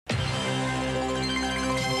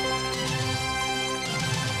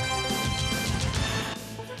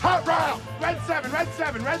Hot round! Red 7, red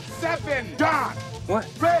 7, red 7! Don! What?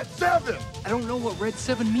 Red 7! I don't know what Red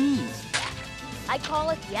 7 means. I call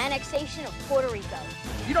it the annexation of Puerto Rico.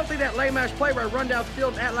 You don't think that lame-ass play where I run down the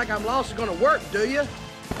field and act like I'm lost is gonna work, do you?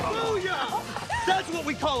 Booyah! That's what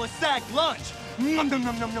we call a sack lunch. Nom, nom,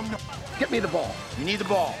 nom, nom, nom, nom. Get me the ball. You need the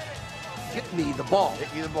ball. Get me the ball.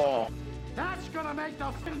 Get me the ball. That's gonna make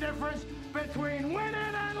the difference between winning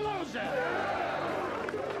and losing.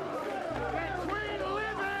 Between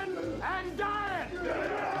living and dying.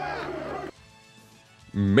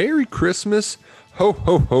 Merry Christmas. Ho,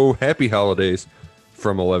 ho, ho. Happy holidays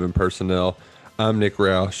from 11 Personnel. I'm Nick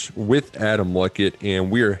Roush with Adam Luckett, and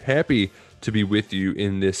we are happy to be with you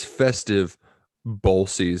in this festive bowl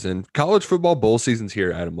season. College football bowl season's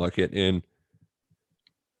here, Adam Luckett, and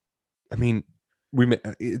I mean,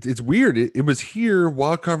 it's weird. It was here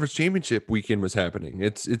while conference championship weekend was happening.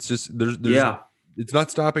 It's just there's it's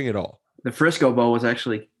not stopping at all. The Frisco Bowl was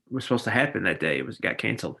supposed to happen that day. It got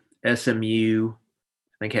canceled. SMU,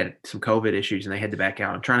 I think, had some COVID issues and they had to back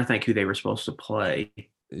out. I'm trying to think who they were supposed to play.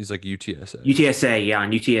 He's like UTSA. UTSA, yeah,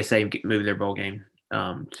 and UTSA moved their bowl game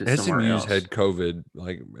to somewhere else. SMU's had COVID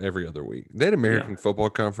like every other week. They had American Football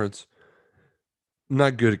Conference.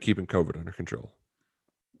 Not good at keeping COVID under control.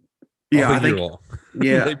 Yeah, all I think. long.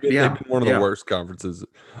 Yeah, they've been one of the worst conferences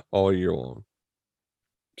all year long.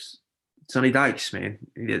 Sonny Dykes, man,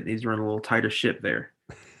 he's running a little tighter ship there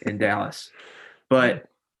in Dallas. But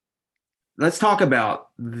let's talk about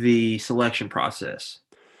the selection process.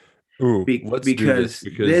 Ooh, because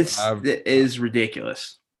this is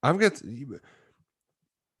ridiculous. I've got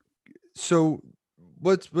so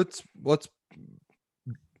let's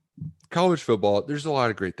college football. There's a lot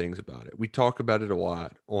of great things about it. We talk about it a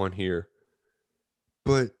lot on here,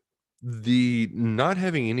 but the not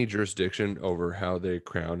having any jurisdiction over how they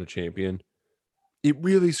crown a champion, it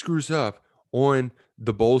really screws up on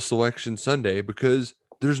the bowl selection Sunday because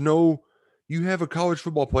you have a college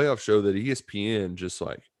football playoff show that ESPN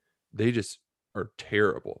they just are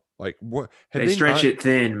terrible. Like what? They stretch it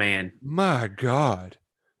thin, man. My God.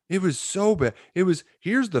 It was so bad. It was,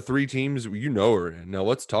 here's the three teams are in. Now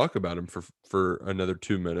let's talk about them for another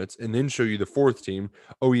 2 minutes and then show you the fourth team.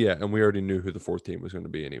 Oh yeah, and we already knew who the fourth team was going to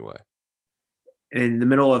be anyway. In the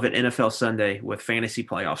middle of an NFL Sunday with fantasy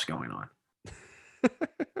playoffs going on.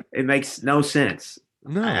 It makes no sense.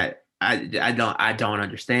 No. I don't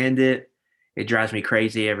understand it. It drives me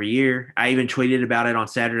crazy every year. I even tweeted about it on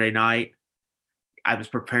Saturday night. I was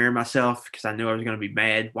preparing myself because I knew I was going to be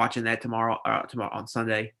mad watching that tomorrow on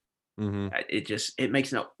Sunday. Mm-hmm. It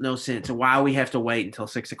makes no sense. And why we have to wait until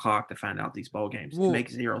 6:00 to find out these bowl games? It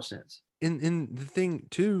makes zero sense. And the thing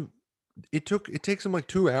too, it takes them like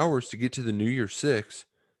 2 hours to get to the New Year's Six.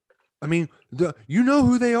 I mean,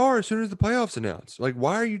 who they are as soon as the playoffs announced. Like,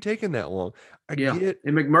 why are you taking that long? And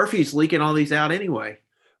McMurphy's leaking all these out anyway.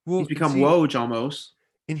 Well, he's become Woj almost.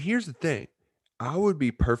 And here's the thing. I would be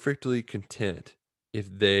perfectly content if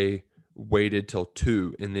they waited till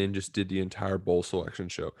 2 and then just did the entire bowl selection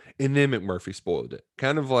show. And then McMurphy spoiled it.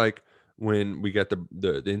 Kind of like when we got the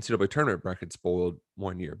NCAA tournament bracket spoiled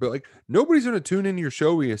one year. But like nobody's going to tune into your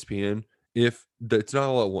show, ESPN, if it's not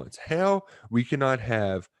all at once. How we cannot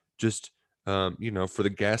have just for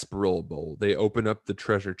the Gasparilla Bowl, they open up the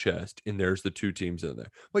treasure chest and there's the two teams in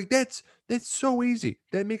there. Like that's so easy.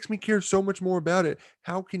 That makes me care so much more about it.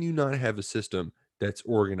 How can you not have a system that's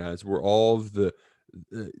organized where all of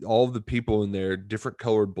the people in their different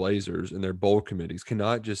colored blazers and their bowl committees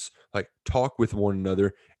cannot just like talk with one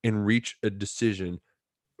another and reach a decision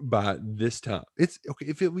by this time? It's okay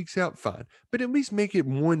if it leaks out, fine, but at least make it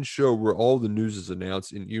one show where all the news is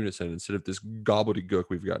announced in unison instead of this gobbledygook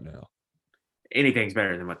we've got now. Anything's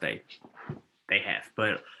better than what they have,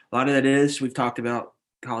 but a lot of that is, we've talked about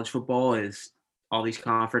college football, is all these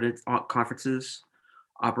conferences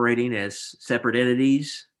operating as separate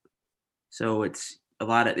entities. So it's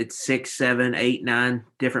 6, 7, 8, 9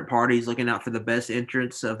 different parties looking out for the best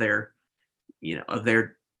interests of their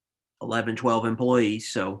 11, 12 employees.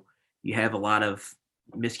 So you have a lot of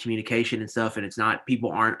miscommunication and stuff, and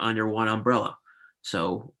people aren't under one umbrella.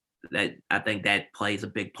 So I think that plays a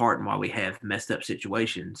big part in why we have messed up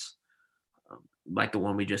situations like the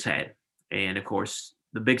one we just had. And of course,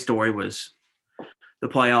 the big story was the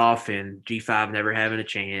playoff and G5 never having a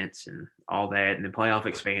chance and all that, and the playoff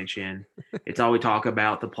expansion. It's all we talk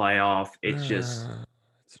about, the playoff. It's just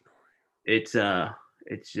it's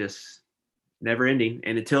just never ending.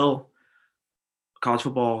 And until college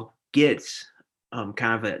football gets kind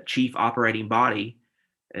of a chief operating body,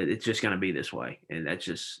 it's just going to be this way. And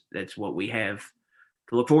that's what we have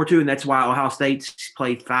to look forward to. And that's why Ohio State's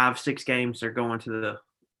played 5-6 games. They're going to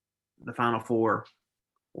the Final Four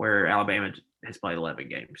where Alabama has played 11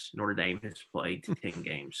 games. Notre Dame has played 10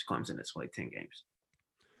 games. Clemson has played 10 games.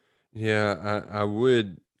 Yeah, I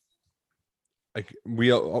would. Like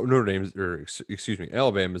Notre Dame excuse me,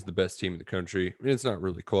 Alabama is the best team in the country. I mean, it's not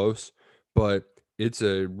really close, but it's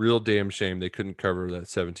a real damn shame they couldn't cover that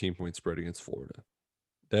 17-point spread against Florida.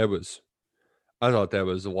 I thought that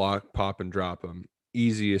was a lock, pop, and drop 'em.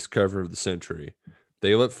 Easiest cover of the century.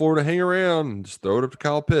 They let Florida hang around and just throw it up to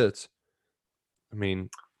Kyle Pitts. I mean,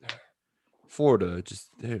 Florida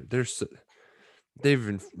they've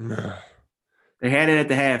been. They had it at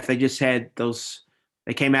the half. They just had those.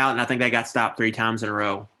 They came out, and I think they got stopped 3 times in a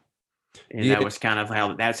row. And that was kind of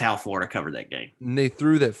how Florida covered that game. And they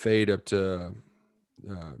threw that fade up to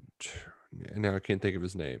now I can't think of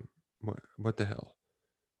his name. What the hell?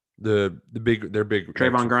 Their big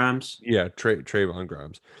Trayvon Grimes. Yeah, Trayvon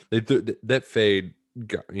Grimes. They that fade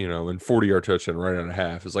got, in 40-yard touchdown right out of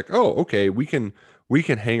half. It's like, oh, okay, we can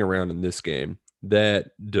hang around in this game.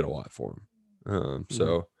 That did a lot for him.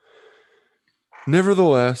 So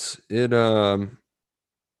nevertheless,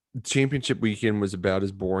 championship weekend was about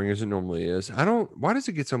as boring as it normally is. Why does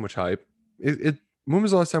it get so much hype? When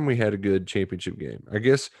was the last time we had a good championship game? I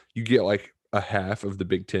guess you get like a half of the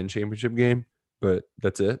Big Ten championship game, but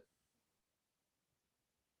that's it.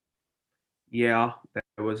 Yeah, that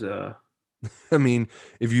was I mean,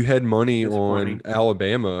 if you had money on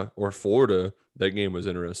Alabama or Florida, that game was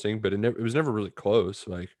interesting, but it was never really close.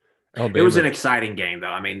 Like Alabama, it was an exciting game, though.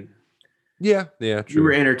 I mean, yeah, true. You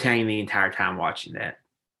were entertained the entire time watching that.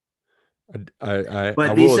 I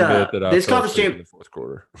will admit that this conference in the fourth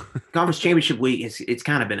quarter. Conference championship week it's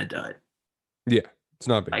kind of been a dud. Yeah, it's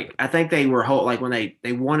not been like good. I think they were when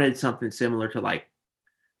they wanted something similar to like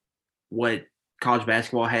what college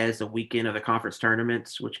basketball has the weekend of the conference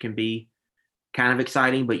tournaments, which can be kind of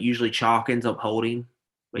exciting, but usually chalk ends up holding.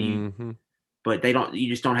 But they don't. You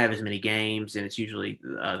just don't have as many games, and it's usually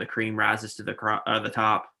the cream rises to the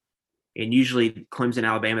top. And usually Clemson,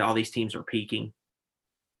 Alabama, all these teams are peaking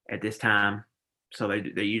at this time, so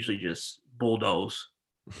they usually just bulldoze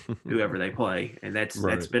whoever they play, and that's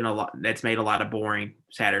been a lot. That's made a lot of boring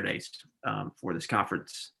Saturdays for this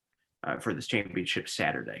conference, for this championship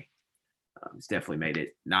Saturday. It's definitely made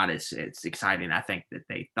it not as exciting, I think, that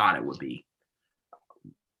they thought it would be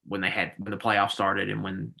when the playoffs started and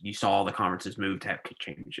when you saw all the conferences move to have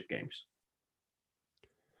championship games.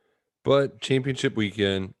 But championship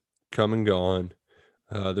weekend come and gone.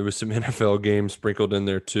 There was some NFL games sprinkled in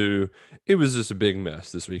there too. It was just a big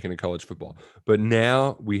mess this weekend in college football. But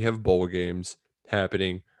now we have bowl games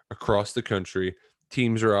happening across the country.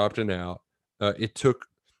 Teams are opting out. It took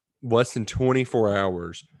less than 24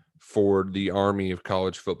 hours for the army of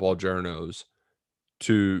college football journos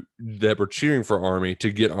that were cheering for Army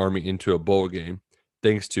to get Army into a bowl game,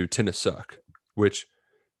 thanks to Tennessee, which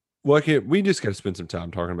we just got to spend some time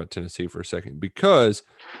talking about Tennessee for a second, because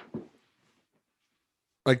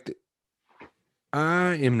I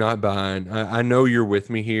am not buying. I know you're with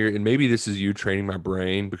me here, and maybe this is you training my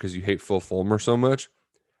brain because you hate Phil Fulmer so much.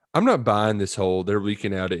 I'm not buying this whole they're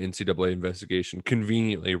leaking out an NCAA investigation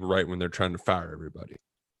conveniently right when they're trying to fire everybody.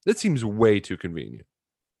 That seems way too convenient.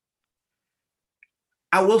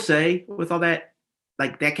 I will say, with all that,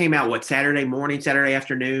 like that came out Saturday morning, Saturday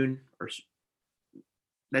afternoon, or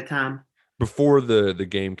that time before the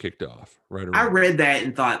game kicked off. Right. I read that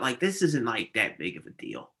and thought, like, this isn't like that big of a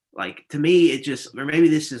deal. Like, to me, it just, or maybe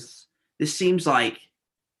this seems like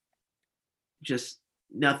just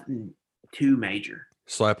nothing too major.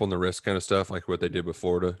 Slap on the wrist kind of stuff, like what they did with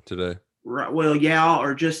Florida today. Right. Well, yeah,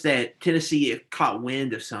 or just that Tennessee caught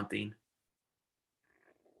wind of something.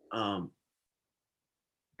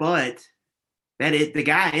 But the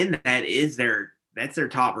guy in that that's their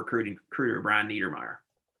top recruiter, Brian Niedermeyer.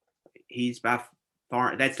 He's by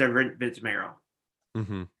far, that's their Vince Marrow.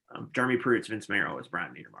 Mm-hmm. Jeremy Pruitt's Vince Marrow is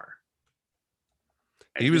Brian Niedermeyer.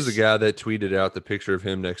 He was the guy that tweeted out the picture of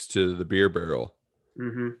him next to the beer barrel.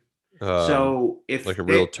 Mm-hmm. So if like a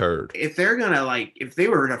real turd, if they're gonna if they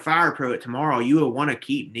were to fire Pruitt tomorrow, you would want to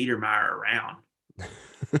keep Niedermeyer around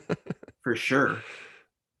for sure.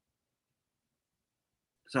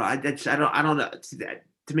 So I don't know.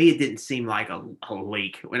 To me, it didn't seem like a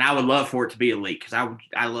leak. And I would love for it to be a leak because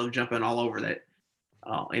I love jumping all over that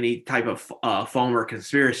any type of Fulmer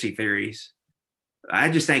conspiracy theories. I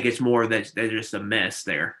just think it's more that they're just a mess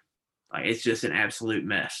there. Like, it's just an absolute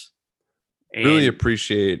mess. And really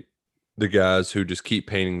appreciate the guys who just keep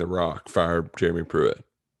painting the rock fire Jeremy Pruitt.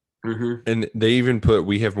 Mm-hmm. And they even put,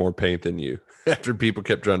 "We have more paint than you," after people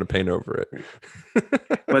kept trying to paint over it.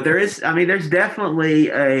 But there's definitely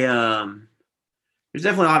a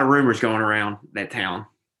lot of rumors going around that town.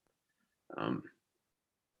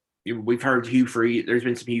 we've heard Hugh Freeze. There's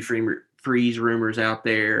been some Hugh Freeze rumors out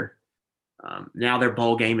there. Now their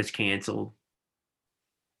bowl game is canceled.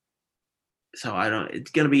 So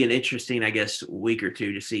it's going to be an interesting, I guess, week or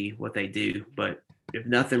two to see what they do. But if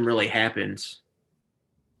nothing really happens,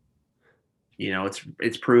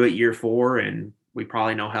 it's Pruitt year 4, and we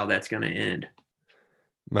probably know how that's going to end.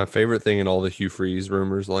 My favorite thing in all the Hugh Freeze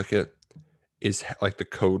rumors like it is like the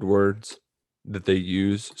code words that they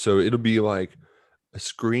use. So it'll be like a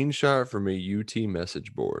screenshot from a UT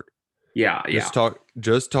message board. Yeah.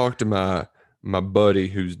 Just talk to my buddy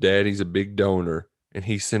whose daddy's a big donor, and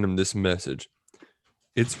he sent him this message.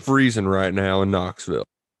 It's freezing right now in Knoxville.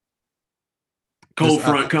 Cold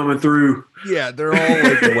front coming through. Yeah, they're all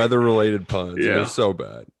like weather-related puns. Yeah. They're so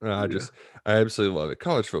bad. I absolutely love it.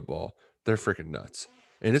 College football, they're freaking nuts.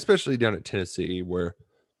 And especially down at Tennessee, where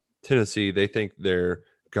Tennessee, they think they're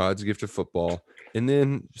God's gift of football. And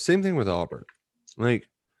then same thing with Auburn. Like,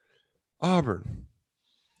 Auburn,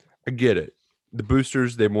 I get it. The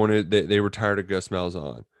boosters, they were tired of Gus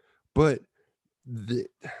Malzahn. But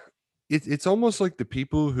it's almost like the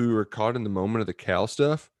people who are caught in the moment of the Cal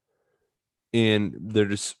stuff, and they're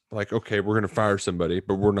just like, okay, we're going to fire somebody,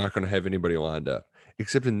 but we're not going to have anybody lined up.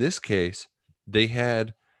 Except in this case, they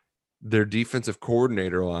had their defensive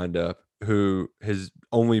coordinator lined up, who has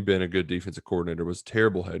only been a good defensive coordinator, was a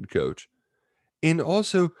terrible head coach. And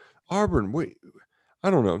also Auburn, I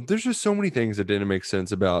don't know. There's just so many things that didn't make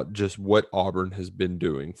sense about just what Auburn has been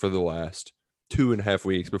doing for the last 2.5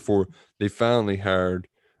 weeks before they finally hired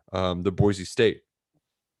the Boise State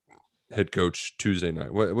head coach Tuesday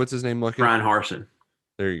night. What's his name, Lucky? Brian Harsin.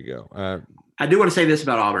 There you go. I do want to say this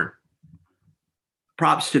about Auburn.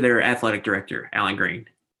 Props to their athletic director, Alan Green,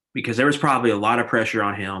 because there was probably a lot of pressure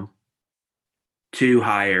on him to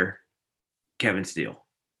hire Kevin Steele,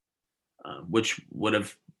 which would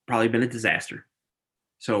have probably been a disaster.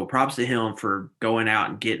 So props to him for going out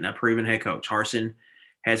and getting a proven head coach. Harsin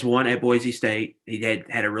has won at Boise State. He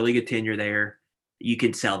had a really good tenure there. You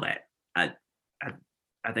can sell that.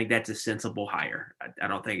 I think that's a sensible hire. I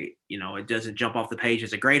don't think it doesn't jump off the page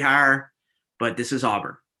as a great hire, but this is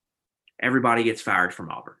Auburn. Everybody gets fired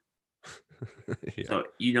from Auburn. Yeah. So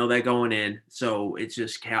that going in. So it's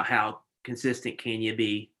just how consistent can you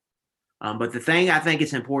be? But the thing I think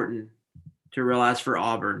it's important to realize for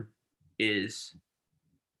Auburn is,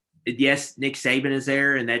 yes, Nick Saban is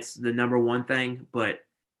there, and that's the number one thing. But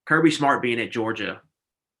Kirby Smart being at Georgia,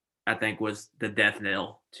 I think, was the death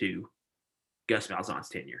knell to Gus Malzahn's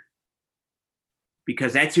tenure,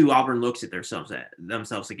 because that's who Auburn looks at themselves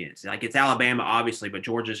against. Like, it's Alabama, obviously, but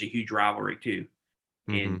Georgia's a huge rivalry too.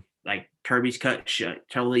 Mm-hmm. And like, Kirby's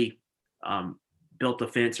totally built a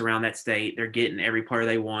fence around that state. They're getting every player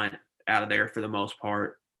they want out of there for the most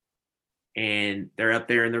part, and they're up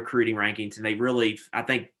there in the recruiting rankings. And they really, I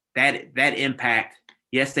think that impact.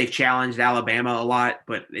 Yes, they've challenged Alabama a lot,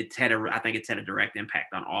 but I think it's had a direct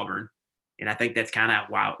impact on Auburn. And I think that's kind of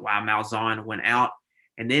why Malzahn went out.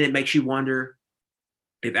 And then it makes you wonder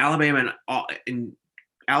if Alabama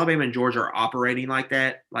and Georgia are operating like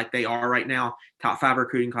that, like they are right now, top 5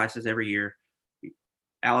 recruiting classes every year.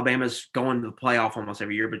 Alabama's going to the playoff almost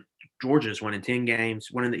every year, but Georgia's winning 10 games,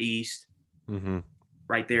 winning the East. Mm-hmm.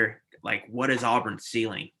 Right there. Like, what is Auburn's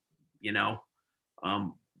ceiling?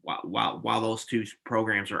 While those two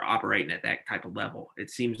programs are operating at that type of level, it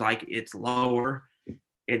seems like it's lower.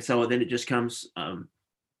 And so then it just comes,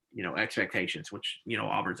 expectations, which,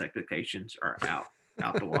 Auburn's expectations are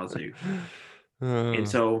out the wazoo. And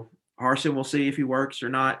so Harsin, we'll see if he works or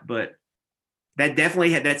not. But that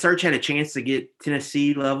definitely that search had a chance to get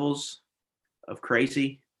Tennessee levels of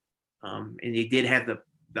crazy. And he did have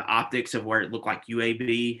the optics of where it looked like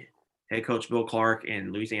UAB head coach Bill Clark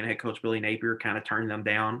and Louisiana head coach Billy Napier kind of turned them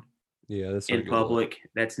down. Yeah, that's in public.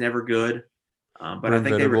 That's never good. But I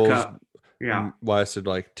think they were cut. Yeah, lasted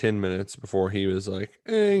like 10 minutes before he was like,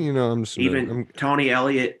 I'm just Tony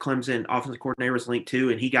Elliott, Clemson offensive coordinator, was linked too,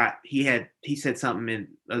 and he said something in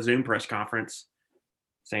a Zoom press conference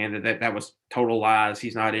saying that was total lies.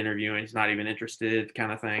 He's not interviewing. He's not even interested,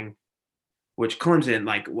 kind of thing. Which Clemson,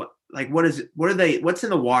 what's in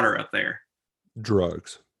the water up there?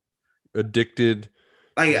 Drugs, addicted.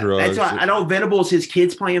 Drugs. That's why I know Venables, his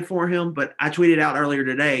kids playing for him, but I tweeted out earlier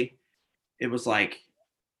today. It was like,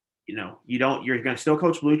 you're going to still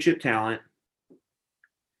coach blue chip talent.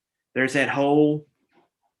 There's that whole,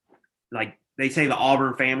 like they say, the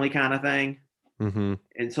Auburn family kind of thing. Mm-hmm.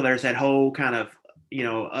 And so there's that whole kind of,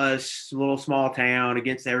 us little small town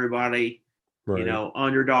against everybody, right.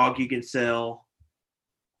 Underdog you can sell.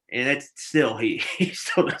 And that's still, he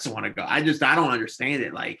still doesn't want to go. I don't understand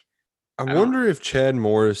it. Like, I wonder if Chad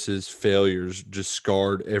Morris's failures just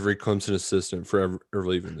scarred every Clemson assistant forever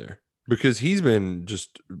leaving there, because he's been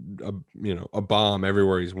just a bomb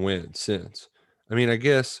everywhere he's went since. I mean, I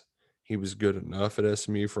guess he was good enough at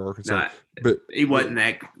SMU for Arkansas, but he wasn't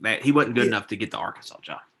that he wasn't good enough to get the Arkansas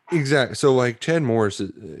job. Exactly. So like Chad Morris,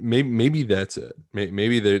 maybe that's it.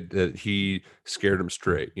 Maybe that he scared him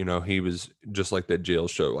straight. He was just like that jail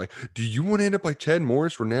show. Like, do you want to end up like Chad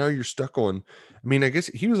Morris, where now you're stuck on? I mean, I guess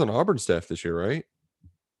he was on Auburn staff this year, right?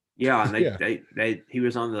 Yeah, and he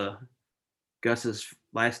was on the Gus's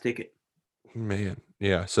last ticket. Man,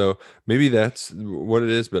 yeah. So maybe that's what it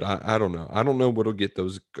is, but I don't know. I don't know what'll get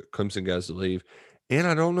those Clemson guys to leave, and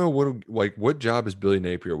I don't know what job is Billy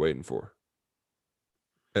Napier waiting for.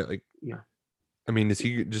 I mean, is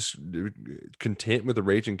he just content with the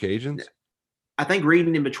Raging Cajuns? I think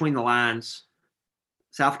reading in between the lines,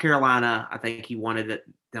 South Carolina, I think he wanted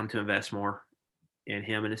them to invest more in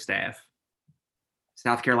him and his staff.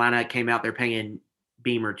 South Carolina came out there paying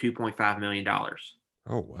Beamer $2.5 million.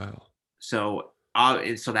 Oh, wow. So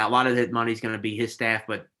that a lot of that money is going to be his staff,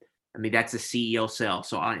 but I mean, that's a CEO sell.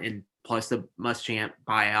 So, and plus the Muschamp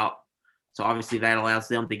buyout. So obviously that allows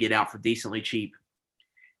them to get out for decently cheap.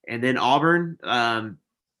 And then Auburn,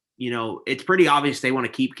 it's pretty obvious they want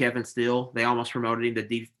to keep Kevin Steele. They almost promoted him to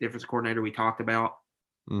defensive coordinator we talked about.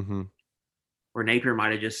 Mm-hmm. Where Napier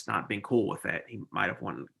might have just not been cool with that. He might have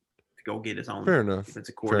wanted to go get his own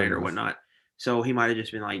defensive coordinator or whatnot. So he might have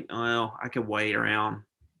just been like, well, I could wait around.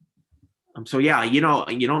 So, yeah, you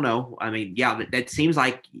don't know. I mean, yeah, that seems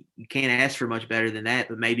like you can't ask for much better than that.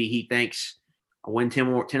 But maybe he thinks I'll win 10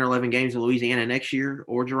 or 11 games in Louisiana next year.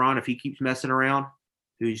 Orgeron, if he keeps messing around,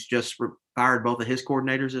 who's just fired both of his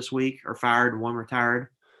coordinators this week, or fired and one retired.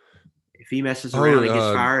 If he messes around and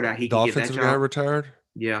gets fired, he can get that job. The offensive guy retired?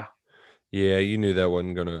 Yeah. Yeah, you knew that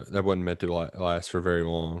wasn't meant to last for very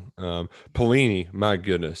long. Pelini, my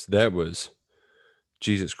goodness, that was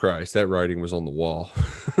Jesus Christ. That writing was on the wall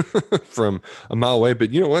from a mile away.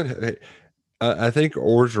 But you know what? Hey, I think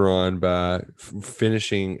Orgeron, by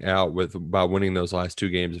finishing out by winning those last two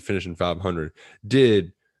games and finishing 500,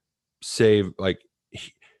 did save, like,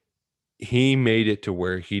 he made it to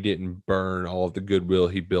where he didn't burn all of the goodwill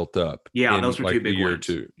he built up. Yeah, those were two big wins. Or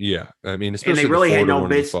two. Yeah, I mean, and they really had no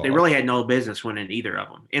business. They really had no business winning either of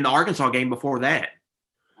them. In the Arkansas game before that,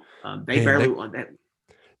 they barely won that.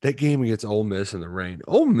 That game against Ole Miss in the rain.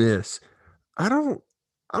 Ole Miss, I don't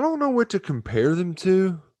know what to compare them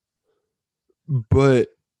to, but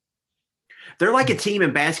they're like a team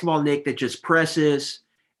in basketball, Nick, that just presses.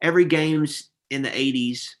 Every game's in the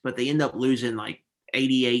 80s, but they end up losing like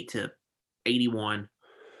 88-81.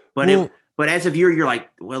 But as of you're like,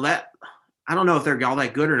 well, that I don't know if they're all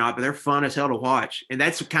that good or not, but they're fun as hell to watch, and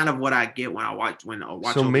that's kind of what I get when I watch so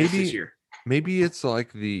Ole Miss this year. Maybe it's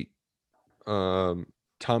like the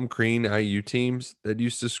Tom Crean IU teams that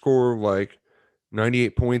used to score like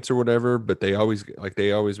 98 points or whatever, but they always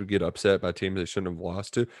would get upset by teams they shouldn't have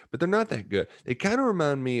lost to. But they're not that good. They kind of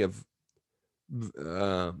remind me of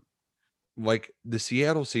like the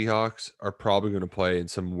Seattle Seahawks are probably going to play in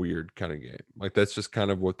some weird kind of game. Like that's just kind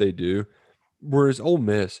of what they do. Whereas Ole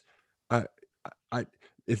Miss,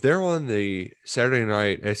 if they're on the Saturday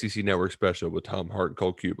night SEC Network special with Tom Hart and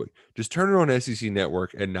Cole Kubelik, just turn it on SEC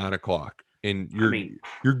Network at 9:00, and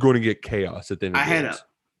you're going to get chaos at the end of the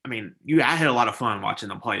game. I had a lot of fun watching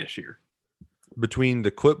them play this year. Between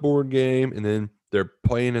the clipboard game and then they're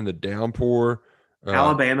playing in the downpour.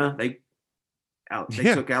 Alabama, they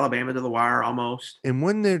took Alabama to the wire almost. And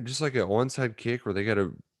when they're just like an onside kick where they got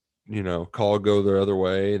to, call go the other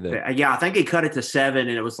way. I think he cut it to 7,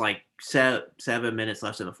 and it was like 7 minutes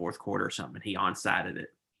left in the fourth quarter or something. He onsided it,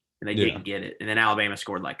 and they didn't get it. And then Alabama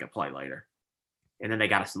scored like a play later. And then they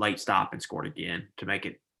got a late stop and scored again to make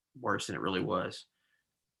it worse than it really was.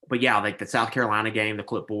 But yeah, like the South Carolina game, the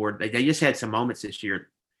clipboard, they just had some moments this year,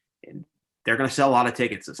 and they're going to sell a lot of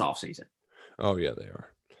tickets this offseason. Oh, yeah, they are.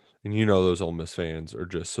 And those Ole Miss fans are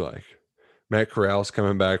just like, Matt Corral's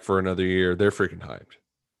coming back for another year. They're freaking hyped.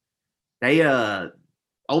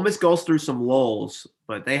 Ole Miss goes through some lulls,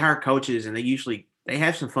 but they hire coaches and they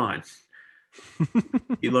have some fun.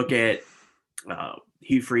 You look at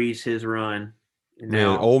Hugh Freeze, his run. And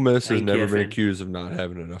now Ole Miss has never been accused of not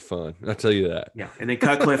having enough fun. I'll tell you that. Yeah. And then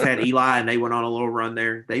Cutcliffe had Eli, and they went on a little run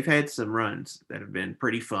there. They've had some runs that have been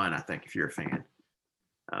pretty fun, I think, if you're a fan.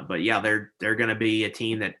 But yeah, they're going to be a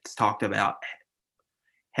team that's talked about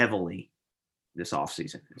heavily this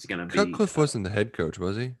offseason. It's going to be. Cutcliffe wasn't the head coach,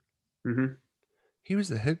 was he? Mm-hmm. He was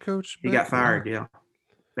the head coach? He got fired, yeah.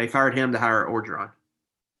 They fired him to hire Orgeron.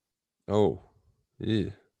 Oh,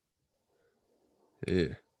 yeah.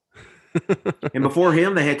 Yeah. And before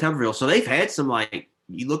him, they had Tuberville. So they've had some, like,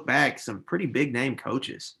 you look back, some pretty big name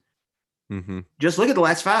coaches. Mm-hmm. Just look at the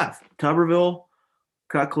last 5. Tuberville,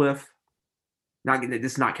 Cutcliffe.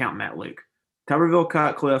 This is not counting Matt Luke. Tuberville,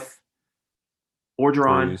 Cutcliffe,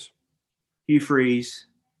 Orgeron, Freeze. Hugh Freeze,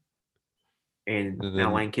 and And now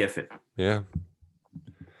then- Lane Kiffin. Yeah.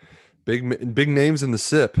 Big names in the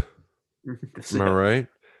SIP. Am I right?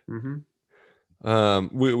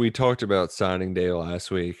 Mm-hmm. We talked about signing day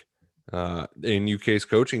last week in UK's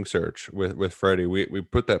coaching search with Freddie. We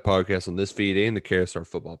put that podcast on this feed and the KSR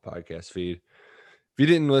football podcast feed. If you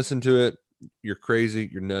didn't listen to it, you're crazy,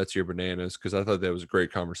 you're nuts, you're bananas, because I thought that was a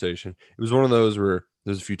great conversation. It was one of those where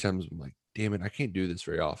there's a few times I'm like, damn it, I can't do this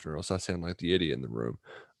very often or else I sound like the idiot in the room.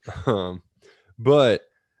 But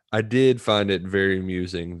I did find it very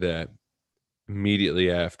amusing that immediately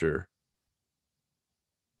after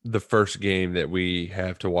the first game that we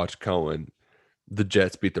have to watch Cohen, the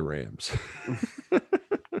Jets beat the Rams.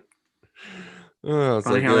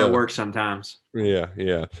 Funny how that works sometimes.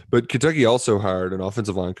 Yeah. But Kentucky also hired an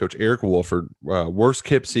offensive line coach, Eric Wolford, worst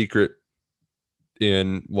kept secret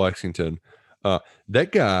in Lexington.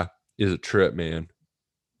 That guy is a trip, man.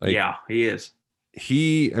 Like, yeah, he is.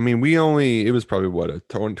 It was probably what, a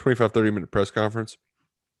 25, 30-minute press conference.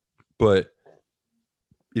 But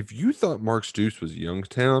if you thought Mark Stoops was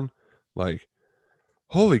Youngstown, like,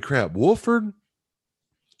 holy crap, Wolford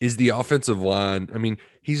is the offensive line. I mean,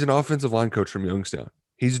 he's an offensive line coach from Youngstown.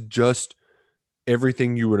 He's just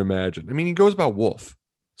everything you would imagine. I mean, he goes by Wolf.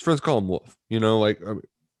 His friends call him Wolf.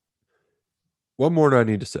 What more do I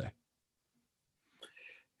need to say?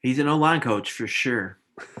 He's an O-line coach for sure.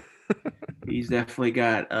 He's definitely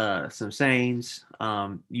got some sayings,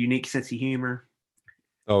 unique sense of humor.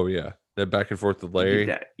 Oh, yeah. That back and forth with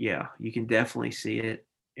Larry. You can definitely see it.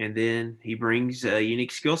 And then he brings a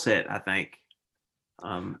unique skill set, I think.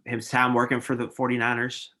 His time working for the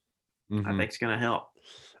 49ers, I think, is going to help.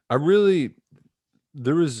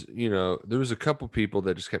 There was a couple people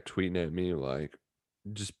that just kept tweeting at me, like,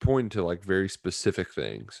 just pointing to, like, very specific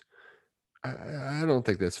things. I don't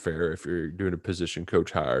think that's fair if you're doing a position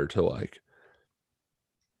coach hire to, like,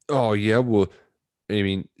 oh, yeah, well, I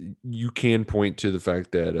mean, you can point to the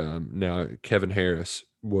fact that now Kevin Harris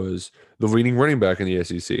was the leading running back in the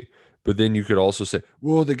SEC. But then you could also say,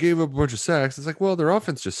 well, they gave up a bunch of sacks. It's like, well, their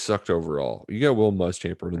offense just sucked overall. You got Will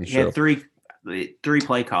Muschamp in the show. He had three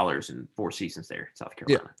play callers in 4 seasons there in South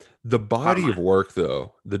Carolina. Yeah. The body of work,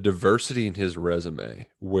 though, the diversity in his resume,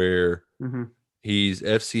 where he's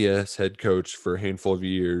FCS head coach for a handful of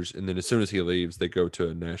years, and then as soon as he leaves, they go to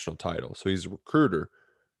a national title. So he's a recruiter.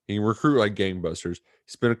 He can recruit like gangbusters. He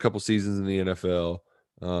spent a couple seasons in the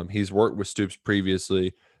NFL. He's worked with Stoops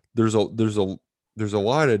previously. There's a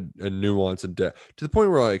lot of nuance and depth to the point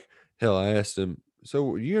where, like, hell, I asked him,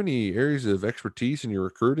 so you have any areas of expertise in your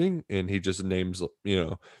recruiting? And he just names,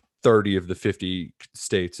 30 of the 50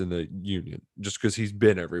 states in the union, just because he's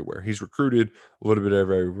been everywhere. He's recruited a little bit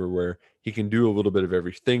of everywhere. He can do a little bit of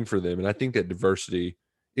everything for them. And I think that diversity,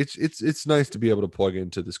 it's nice to be able to plug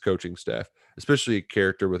into this coaching staff, especially a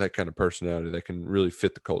character with that kind of personality that can really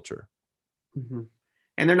fit the culture. Mm-hmm.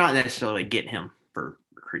 And they're not necessarily getting him for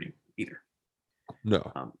recruiting either.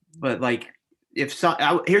 No. But, like, here's what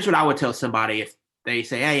I would tell somebody if they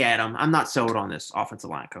say, hey, Adam, I'm not sold on this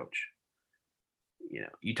offensive line coach.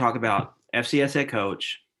 You talk about FCS head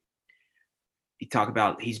coach. You talk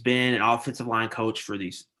about he's been an offensive line coach for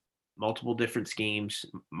these multiple different schemes.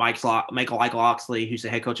 Michael Loxley, who's the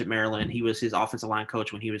head coach at Maryland, he was his offensive line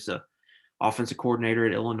coach when he was the offensive coordinator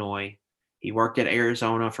at Illinois. He worked at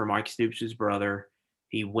Arizona for Mike Stoops' brother.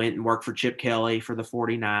 He went and worked for Chip Kelly for the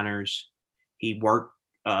 49ers. He worked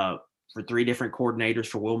for 3 different coordinators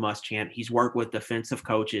for Will Muschamp. He's worked with defensive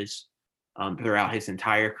coaches throughout his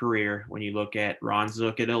entire career. When you look at Ron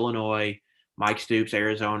Zook at Illinois, Mike Stoops,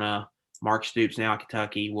 Arizona, Mark Stoops now at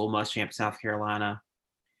Kentucky, Will Muschamp, South Carolina.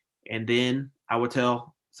 And then I would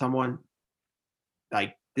tell someone,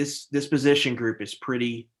 like, this position group is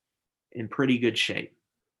in pretty good shape.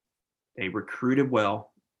 They recruited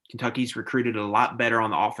well. Kentucky's recruited a lot better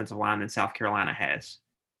on the offensive line than South Carolina has.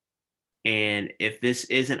 And if this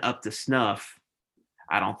isn't up to snuff,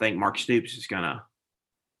 I don't think Mark Stoops is going to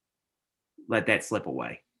let that slip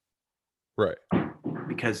away. Right.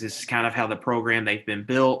 Because this is kind of how the program they've been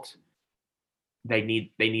built. They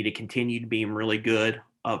need to continue to be really good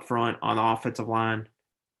up front on the offensive line.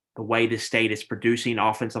 The way the state is producing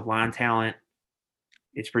offensive line talent,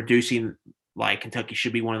 it's producing like Kentucky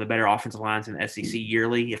should be one of the better offensive lines in the SEC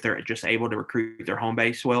yearly if they're just able to recruit their home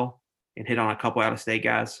base well and hit on a couple out-of-state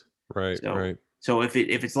guys. Right. So if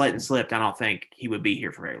it's letting slip, I don't think he would be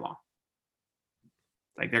here for very long.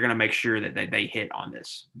 Like they're going to make sure that they hit on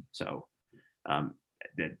this. So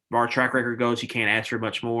our track record goes, you can't ask for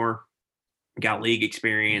much more. You got league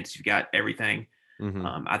experience, you've got everything.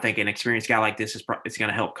 I think an experienced guy like this it's going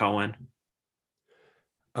to help Cohen.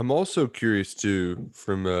 I'm also curious too,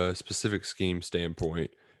 from a specific scheme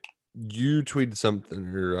standpoint. You tweeted something,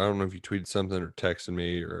 or I don't know if you tweeted something or texted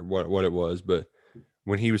me or what it was, but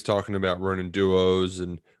when he was talking about running duos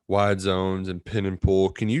and wide zones and pin and pull,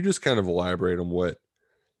 can you just kind of elaborate on what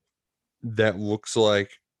that looks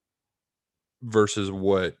like versus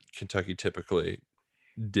what Kentucky typically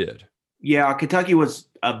did? Yeah, Kentucky was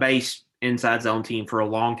a base inside zone team for a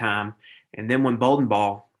long time. And then when Bolden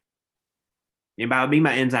Ball, and by me,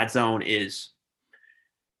 my inside zone is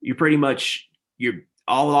you're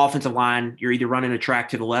all the offensive line, you're either running a track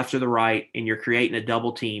to the left or the right, and you're creating a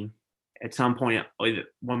double team at some point,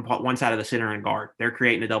 one side of the center and guard. They're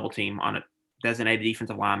creating a double team on a designated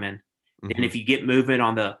defensive lineman. And if you get movement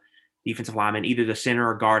on the defensive lineman, either the center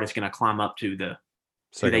or guard is going to climb up to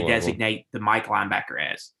who they designate the Mike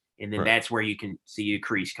linebacker as. And then that's where you can see a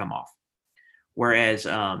crease come off. Whereas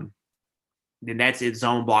then that's its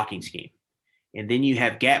zone blocking scheme. And then you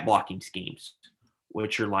have gap blocking schemes,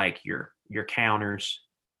 which are like your counters,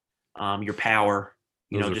 your power,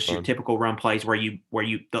 just fun. Your typical run plays where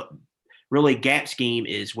the really gap scheme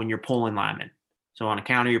is when you're pulling linemen. So on a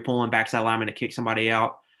counter, you're pulling backside lineman to kick somebody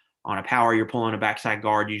out. On a power, you're pulling a backside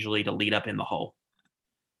guard usually to lead up in the hole.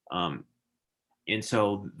 And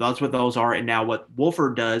so that's what those are. And now what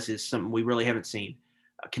Wolford does is something we really haven't seen.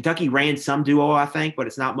 Kentucky ran some duo, I think, but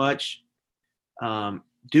it's not much.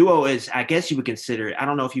 Duo is, I guess you would consider it. I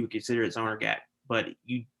don't know if you would consider it zone or gap, but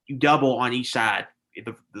you double on each side.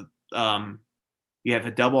 You have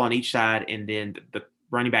a double on each side, and then the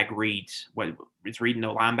running back reads what it's reading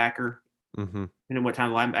the linebacker. And then what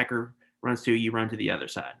time the linebacker runs to, you run to the other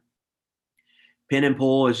side. Pin and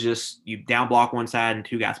pull is just you down block one side and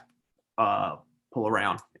two guys pull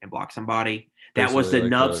around and block somebody. That basically was the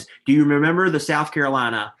nubs. Do you remember the South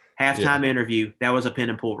Carolina halftime interview? That was a pin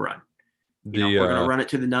and pull run. We're going to run it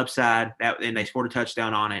to the nub side. And they scored a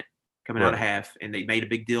touchdown on it coming out of half, and they made a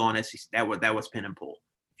big deal on it. That was pin and pull.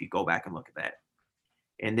 If you go back and look at that,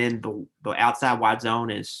 and then the outside wide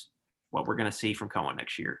zone is what we're going to see from Cohen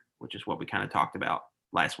next year, which is what we kind of talked about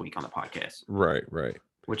last week on the podcast. Right.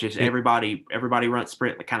 Which is everybody runs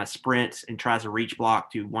kind of sprints and tries to reach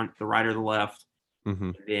block to the right or the left.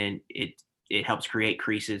 And then it helps create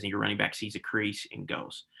creases, and your running back sees a crease and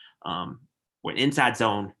goes. When inside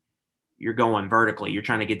zone, you're going vertically. You're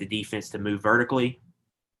trying to get the defense to move vertically,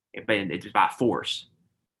 but it's by force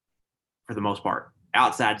for the most part.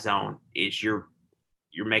 Outside zone is you're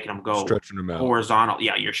making them go stretching them out horizontal.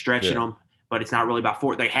 Yeah, you're stretching them, but it's not really by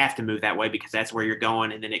force. They have to move that way because that's where you're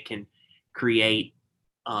going, and then it can create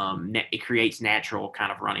it creates natural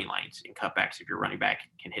kind of running lanes and cutbacks if your running back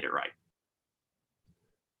can hit it right.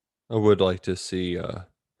 I would like to see I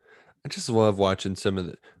just love watching some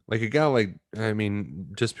of a guy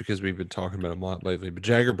just because we've been talking about him a lot lately, but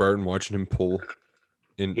Jagger Burton, watching him pull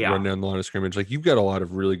and run down the line of scrimmage, you've got a lot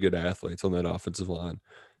of really good athletes on that offensive line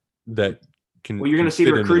that can. Well, you're going to see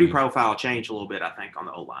the recruiting profile change a little bit, I think, on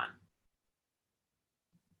the O-line.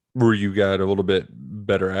 Where you got a little bit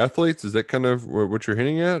better athletes? Is that kind of what you're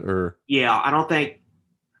hinting at? Or yeah, I don't think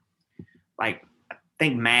I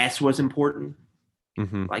think mass was important.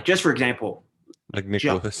 Just for example, like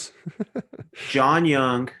Nicholas, John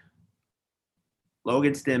Young,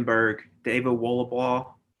 Logan Stenberg, David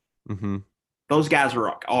Wollabaugh. Those guys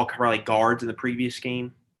were all probably guards in the previous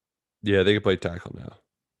scheme. Yeah, they can play tackle now.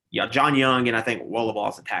 Yeah, John Young and I think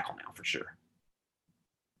Wollabaugh's a tackle now for sure.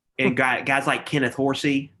 And guys like Kenneth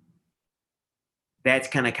Horsey, that's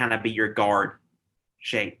kind of be your guard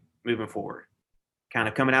shape moving forward. Kind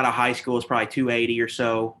of coming out of high school is probably 280 or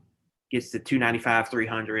so, gets to 295,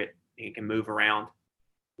 300, and can move around.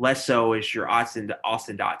 Less so is your Austin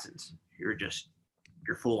Dotsons.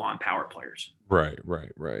 You're full-on power players. Right.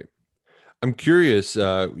 I'm curious,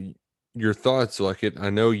 your thoughts. I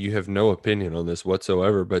know you have no opinion on this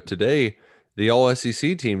whatsoever, but today the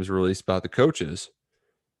All-SEC teams released by the coaches,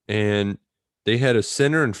 and they had a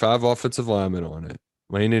center and 5 offensive linemen on it.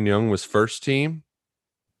 Landon Young was first team.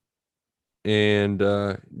 And,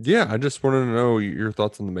 I just wanted to know your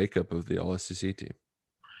thoughts on the makeup of the All-SEC team.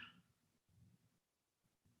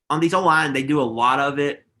 On these O-line, they do a lot of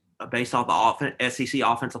it based off the SEC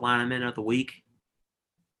Offensive Lineman of the Week.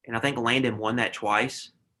 And I think Landon won that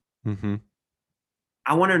twice. I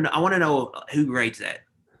want to know who grades that.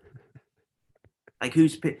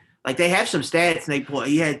 They have some stats, and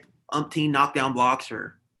he had umpteen knockdown blocks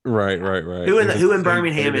or right. Who in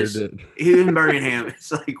Birmingham is who in Birmingham?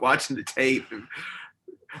 It's like watching the tape. And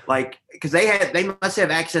Like, because they must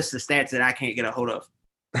have access to stats that I can't get a hold of.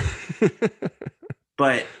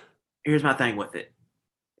 But here's my thing with it.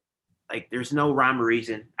 Like, there's no rhyme or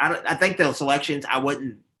reason. I think the selections,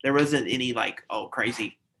 there wasn't any like, oh,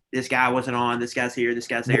 crazy. This guy wasn't on. This guy's here. This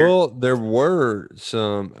guy's there. Well, there were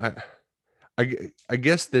some. I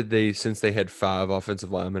guess that since they had 5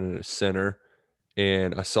 offensive linemen and a center,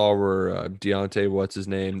 and I saw where Deontay, what's his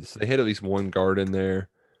name? So they had at least one guard in there,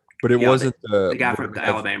 but it wasn't the guy from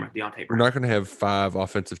Alabama, Deontay. We're not going to have 5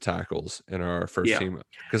 offensive tackles in our first team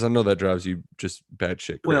because I know that drives you just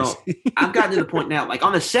batshit crazy. Well, I've gotten to the point now, like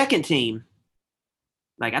on the second team,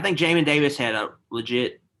 like I think Jamin Davis had a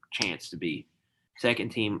legit chance to be second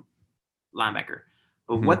team linebacker.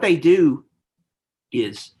 But what they do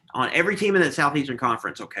is on every team in the Southeastern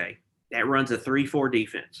Conference, that runs a 3-4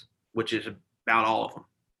 defense, which is about all of them.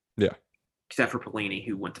 Yeah. Except for Pelini,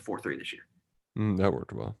 who went to 4-3 this year. That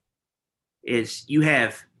worked well. Is you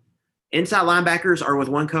have inside linebackers are with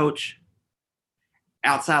one coach,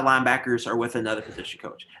 outside linebackers are with another position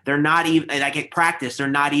coach. They're not even, like at practice, they're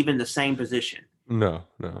not even the same position. No.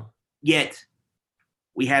 Yet,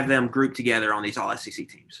 we have them grouped together on these all-SEC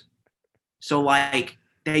teams. So, like,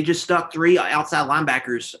 they just stuck 3 outside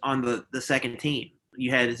linebackers on the second team.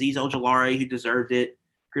 You had Azeez Ojulari, who deserved it,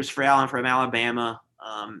 Christopher Allen from Alabama,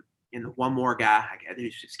 and one more guy.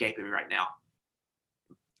 Who's escaping me right now.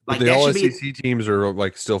 Like, but the all-SEC teams are,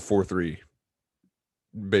 like, still 4-3,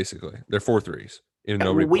 basically. They're 4-3s.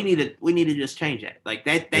 We need to just change that. Like,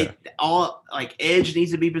 all, like, edge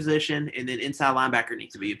needs to be positioned, and then inside linebacker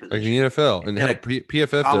needs to be a position. Like the NFL. And hell,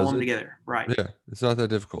 PFF follow does them it. together. Right. Yeah, it's not that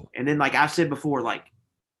difficult. And then, like I've said before, like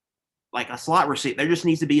a slot receiver. There just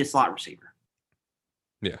needs to be a slot receiver.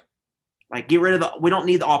 Yeah. Like, get rid of we don't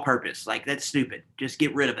need the all-purpose. Like, that's stupid. Just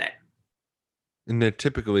get rid of that. And then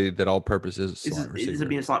typically that all-purpose is a slot receiver. Is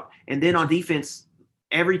being a slot. And then on defense,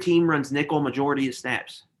 every team runs nickel majority of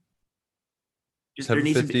snaps. Just there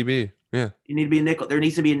needs to be DB. Yeah. You need to be a nickel. There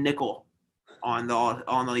needs to be a nickel on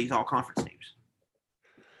these all-conference teams.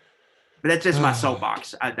 But that's just my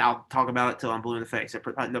soapbox. I'll talk about it till I'm blue in the face.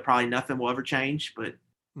 Probably nothing will ever change, but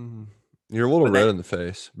you're a little red in the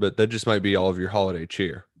face, but that just might be all of your holiday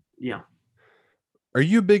cheer. Yeah. Are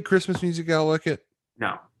you a big Christmas music guy, Lickett?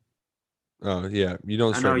 No. Oh, yeah. You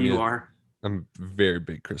don't I know you are. I'm a very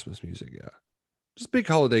big Christmas music guy. Just a big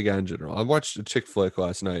holiday guy in general. I watched a chick flick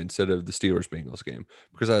last night instead of the Steelers-Bengals game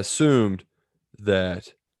because I assumed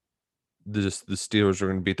that the Steelers were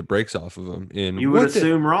going to beat the brakes off of them. And you would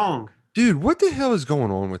assume wrong. Dude, what the hell is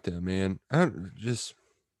going on with them, man? The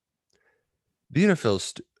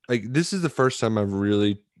NFL's like, this is the first time I've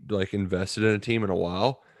really like invested in a team in a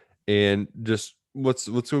while, and just let's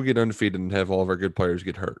go get undefeated and have all of our good players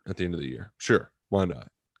get hurt at the end of the year. Sure, why not?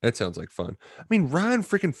 That sounds like fun. I mean, Ryan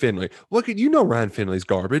freaking Finley. Look at Ryan Finley's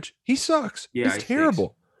garbage. He sucks. Yeah, he's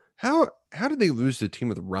terrible. How did they lose the team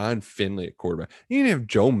with Ryan Finley at quarterback? You didn't have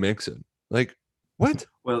Joe Mixon. Like, what?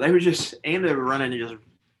 Well, they were running just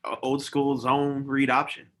old school zone read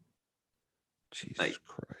option. Jesus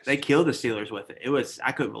Christ. They killed the Steelers with it.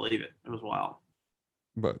 I couldn't believe it. It was wild.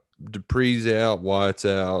 But Dupree's out, Wyatt's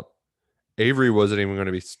out. Avery wasn't even going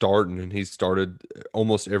to be starting, and he's started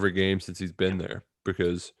almost every game since he's been there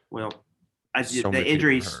because the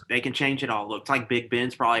injuries, they can change it all. Looks like Big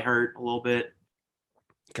Ben's probably hurt a little bit.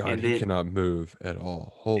 God, he cannot move at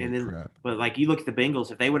all. Holy crap. But like, you look at the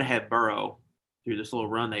Bengals, if they would have had Burrow through this little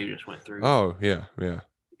run they just went through. Oh, yeah.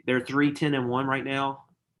 They're 3-10-1 right now.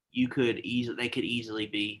 They could easily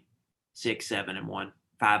be 6-7-1,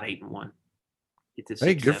 5-8-1.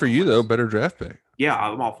 Hey, good for you though. Better draft pick. Yeah,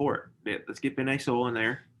 I'm all for it. Yeah, let's get Ben Sewell in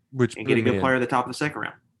there and get a good player at the top of the second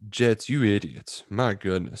round. Jets, you idiots! My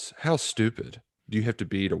goodness, how stupid do you have to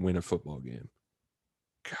be to win a football game?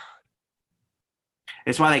 God,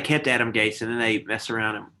 it's why they kept Adam Gase, and then they mess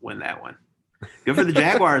around and win that one. Good for the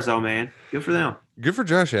Jaguars, though, man. Good for them. Good for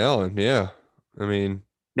Josh Allen. Yeah, I mean,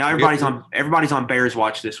 now everybody's on Bears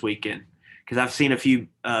watch this weekend because I've seen a few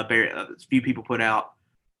people put out,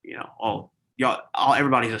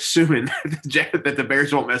 everybody's assuming that the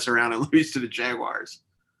Bears won't mess around and lose to the Jaguars.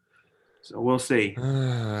 So we'll see.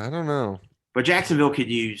 I don't know. But Jacksonville could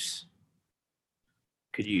use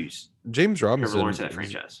James Robinson. Lawrence to that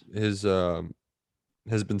franchise.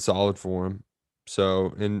 Has been solid for him.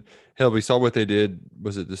 So, and hell, we saw what they did.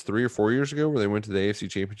 Was it this 3 or 4 years ago where they went to the AFC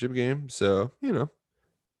Championship game? So,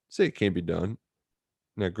 say it can't be done.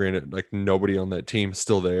 Now, granted, like nobody on that team is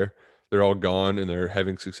still there. They're all gone, and they're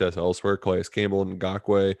having success elsewhere. Calais Campbell and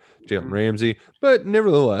Ngakoue, Jalen Ramsey. But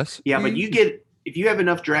nevertheless. Yeah, but if you have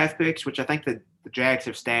enough draft picks, which I think the Jags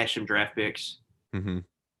have stashed some draft picks,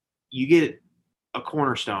 you get a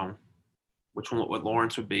cornerstone, which one what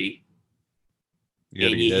Lawrence would be. You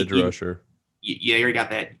got And the edge rusher. You already got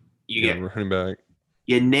that. You Yeah, get running back.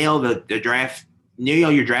 you nail the draft.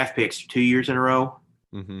 Nail your draft picks 2 years in a row.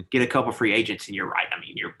 Mm-hmm. Get a couple free agents, and you're right. I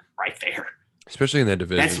mean, you're right there. Especially in that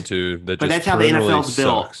division too. But that's how the NFL's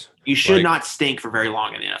built. You should not stink for very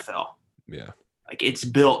long in the NFL. Yeah. Like it's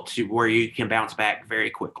built to where you can bounce back very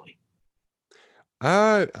quickly.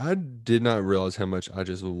 I did not realize how much I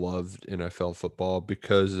just loved NFL football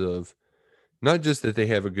because of not just that they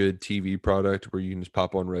have a good TV product where you can just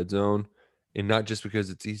pop on Red Zone, and not just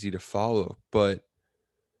because it's easy to follow, but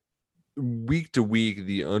week to week,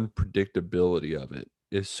 the unpredictability of it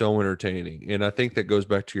is so entertaining. And I think that goes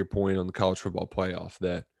back to your point on the college football playoff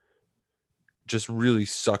that just really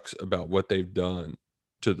sucks about what they've done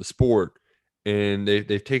to the sport. And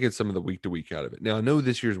they've taken some of the week to week out of it. Now, I know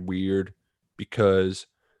this year's weird because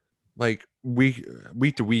like week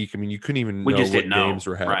to week, I mean, you couldn't even know what games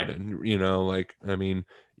were happening, right. You know, like, I mean,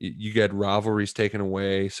 you got rivalries taken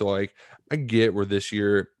away. So like, I get where this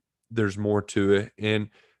year there's more to it.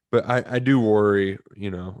 But I do worry,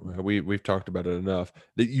 you know, we've talked about it enough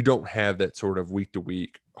that you don't have that sort of week to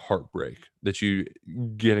week heartbreak that you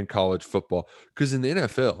get in college football. Because in the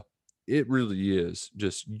NFL, it really is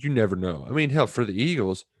just, you never know. I mean, hell, for the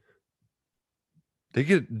Eagles, they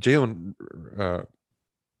get Jalen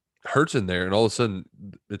Hurts in there, and all of a sudden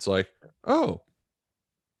it's like, oh,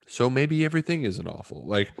 so maybe everything isn't awful.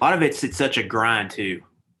 Like a lot of it's such a grind too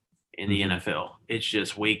in the NFL. It's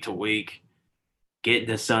just week to week, getting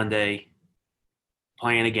to Sunday,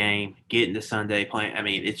 playing a game, getting to Sunday, playing. I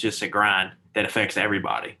mean, it's just a grind that affects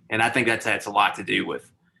everybody, and I think that's a lot to do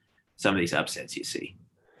with some of these upsets you see.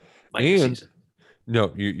 And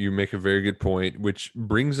no, you make a very good point, which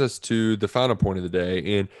brings us to the final point of the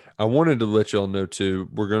day. And I wanted to let y'all know too,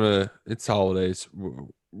 it's holidays.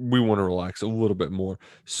 We want to relax a little bit more.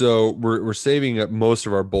 So we're saving up most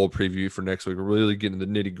of our bowl preview for next week. We're really getting the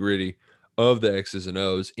nitty gritty of the X's and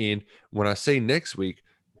O's. And when I say next week,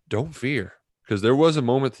 don't fear, because there was a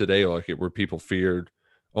moment today like it where people feared,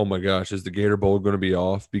 oh my gosh, is the Gator Bowl going to be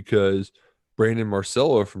off? Because Brandon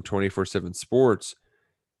Marcello from 24/7 Sports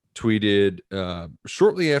tweeted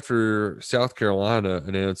shortly after South Carolina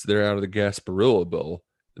announced they're out of the Gasparilla Bowl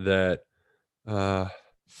that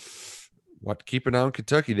keep an eye on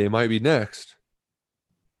Kentucky. They might be next.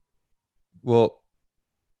 Well,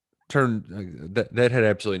 that had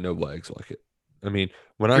absolutely no legs like it. I mean,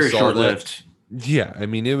 when I saw that, yeah, I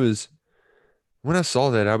mean, it was when I saw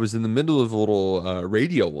that, I was in the middle of a little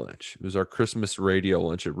radio lunch. It was our Christmas radio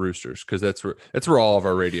lunch at Roosters, because that's where all of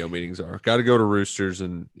our radio meetings are. Got to go to Roosters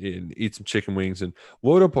and eat some chicken wings and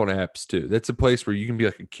load up on apps too. That's a place where you can be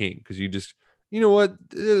like a king, because you just, you know what?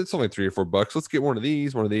 It's only $3 or $4. Let's get one of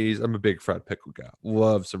these. I'm a big fried pickle guy.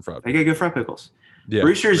 Love some fried pickles. They get good fried pickles. Yeah,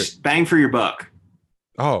 Roosters, bang for your buck.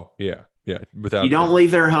 Oh, yeah. Yeah. You don't leave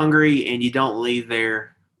there hungry, and you don't leave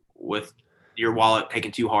there with your wallet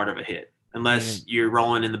taking too hard of a hit, unless you're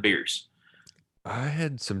rolling in the beers. I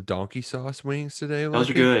had some donkey sauce wings today. Those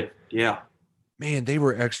are good. Yeah. Man, they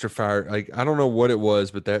were extra fire. Like, I don't know what it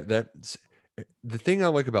was, but that's the thing I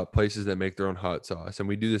like about places that make their own hot sauce. And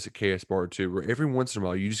we do this at KS Bar too, where every once in a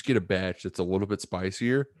while you just get a batch that's a little bit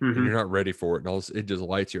spicier and you're not ready for it. And it just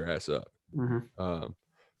lights your ass up.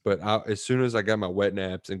 But as soon as I got my wet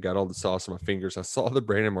naps and got all the sauce on my fingers, I saw the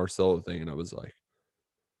Brandon Marcello thing and I was like,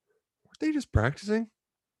 were they just practicing?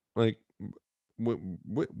 Like,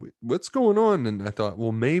 what's going on? And I thought,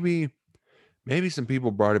 well, maybe some people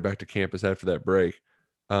brought it back to campus after that break.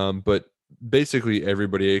 But basically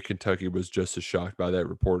everybody at Kentucky was just as shocked by that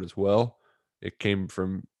report as well. It came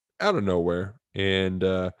from out of nowhere. And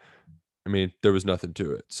I mean, there was nothing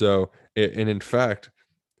to it. So, and in fact,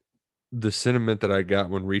 the sentiment that I got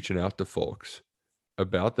when reaching out to folks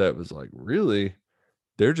about that was like, really,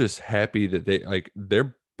 they're just happy that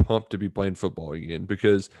they're pumped to be playing football again,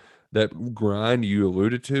 because that grind you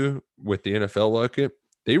alluded to with the NFL bucket,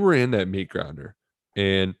 they were in that meat grinder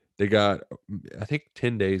and they got, I think,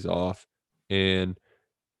 10 days off, and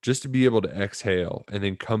just to be able to exhale and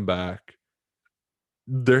then come back,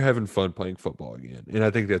 they're having fun playing football again. And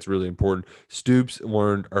I think that's really important. Stoops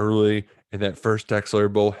learned early in that first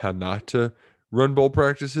Texler Bowl how not to run bowl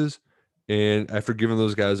practices. And after giving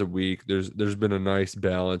those guys a week, there's been a nice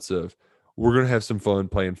balance of, we're going to have some fun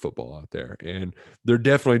playing football out there. And they're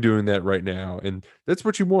definitely doing that right now. And that's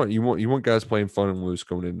what you want. You want guys playing fun and loose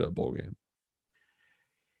going into a bowl game.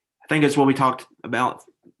 I think it's what we talked about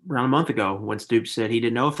around a month ago when Stoops said he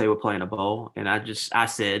didn't know if they would play in a bowl. And I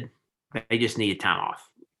said they just needed time off.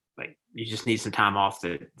 Like, you just need some time off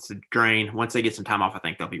to drain. Once they get some time off, I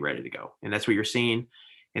think they'll be ready to go. And that's what you're seeing.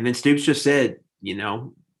 And then Stoops just said,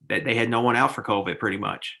 that they had no one out for COVID pretty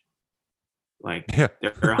much. Like Yeah.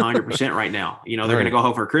 they're 100% right now. You know, they're going to go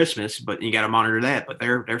home for Christmas, but you got to monitor that. But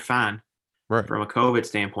they're fine from a COVID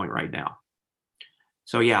standpoint right now.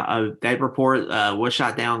 So yeah, that report was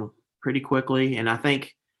shot down pretty quickly, and I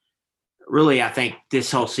think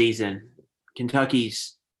this whole season,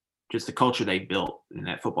 Kentucky's just the culture they built in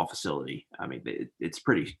that football facility. I mean, it's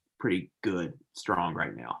pretty good, strong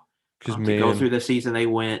right now. To go through the season they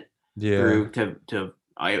went through, to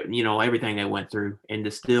everything they went through, and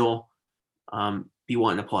to still be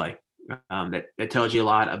wanting to play. That tells you a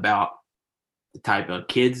lot about the type of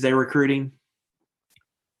kids they're recruiting,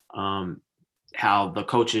 how the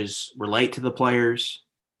coaches relate to the players,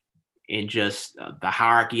 and just the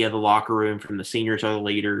hierarchy of the locker room from the seniors or the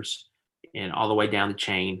leaders and all the way down the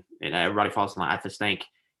chain. And everybody falls in line. I just think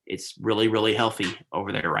it's really, really healthy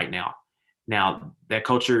over there right now. Now, that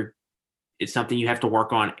culture is something you have to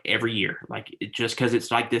work on every year. Like, just because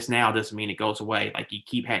it's like this now doesn't mean it goes away. Like, you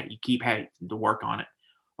keep having to work on it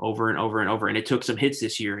over and over and over. And it took some hits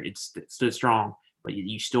this year. It stood strong, but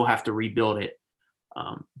you still have to rebuild it.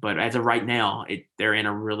 But as of right now, they're in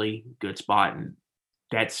a really good spot, and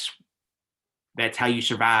that's how you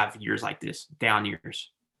survive years like this, down years,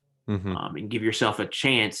 and give yourself a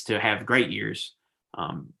chance to have great years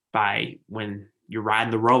by when you're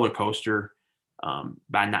riding the roller coaster,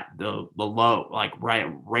 by not the low, like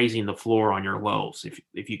raising the floor on your lows.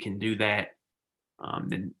 If you can do that,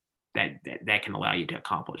 then that can allow you to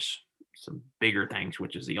accomplish some bigger things,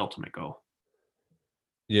 which is the ultimate goal.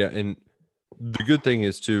 Yeah, and the good thing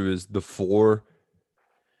is the floor.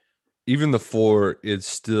 Even the floor is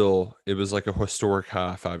still, it was like a historic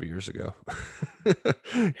high 5 years ago.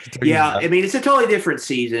 Yeah, I mean, it's a totally different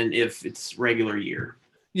season if it's regular year.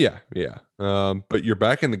 Yeah. But you're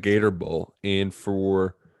back in the Gator Bowl, and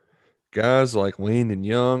for guys like Landon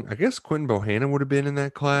Young, I guess Quentin Bohannon would have been in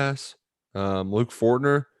that class. Luke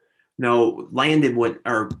Fortner. No, Landon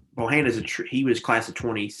Bohannon he was class of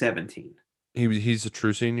 2017. He's a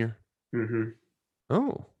true senior. Mm-hmm.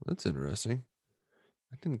 Oh, that's interesting.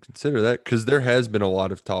 I didn't consider that, because there has been a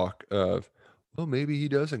lot of talk of, well, maybe he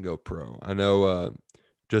doesn't go pro. I know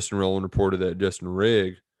Justin Rowland reported that Justin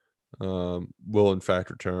Rigg will in fact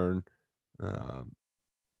return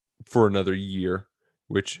for another year,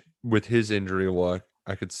 which with his injury luck,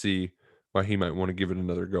 I could see why he might want to give it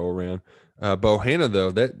another go around. Bohanna, though,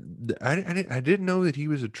 I didn't know that he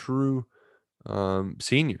was a true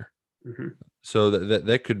senior. Mm-hmm. So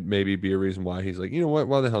that could maybe be a reason why he's like, you know what,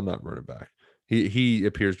 why the hell not running back? He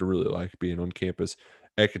appears to really like being on campus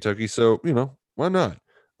at Kentucky, so why not?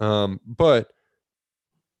 But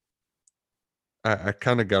I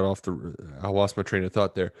kind of got off I lost my train of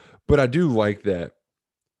thought there. But I do like that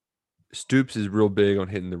Stoops is real big on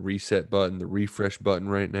hitting the reset button, the refresh button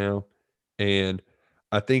right now, and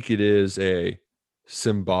I think it is a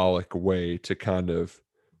symbolic way to kind of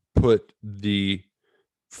put the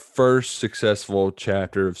first successful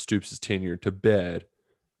chapter of Stoops' tenure to bed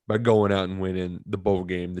by going out and winning the bowl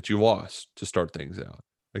game that you lost to start things out.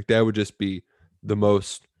 Like, that would just be the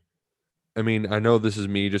most, I mean, I know this is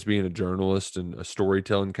me just being a journalist and a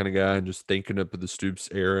storytelling kind of guy and just thinking up of the Stoops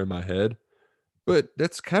era in my head, but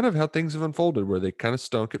that's kind of how things have unfolded, where they kind of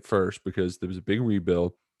stunk at first because there was a big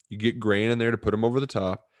rebuild. You get Grant in there to put them over the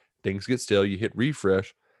top. Things get stale. You hit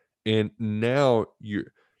refresh. And now your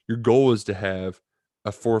goal is to have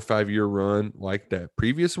a 4 or 5 year run like that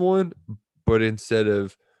previous one, but instead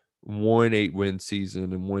of 1 8-win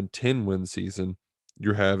season and 1 10-win season,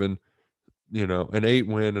 you're having, an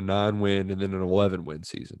 8-win, a 9-win, and then an 11-win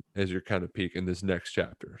season as you're kind of peaking this next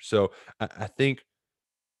chapter. So I think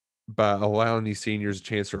by allowing these seniors a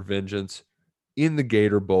chance for vengeance in the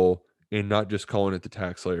Gator Bowl and not just calling it the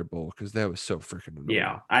Tax Layer Bowl, because that was so freaking annoying.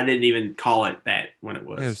 Yeah, I didn't even call it that when it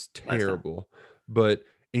was. It was terrible.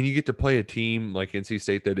 And you get to play a team like NC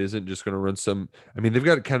State that isn't just going to run some. I mean, they've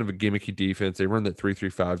got kind of a gimmicky defense. They run that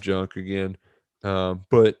 3-3-5 junk again.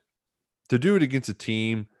 But to do it against a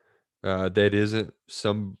team that isn't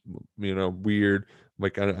some, weird.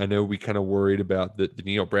 Like, I know we kind of worried about the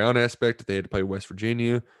Neil Brown aspect if they had to play West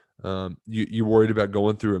Virginia. You worried about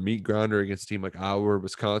going through a meat grinder against a team like Iowa or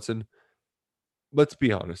Wisconsin. Let's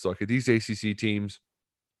be honest. Like, these ACC teams,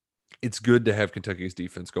 it's good to have Kentucky's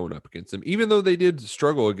defense going up against them, even though they did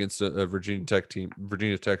struggle against a Virginia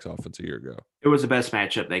Tech's offense a year ago. It was the best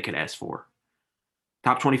matchup they could ask for.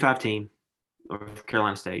 Top 25 team, North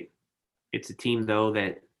Carolina State. It's a team, though,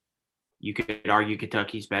 that you could argue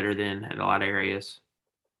Kentucky's better than in a lot of areas.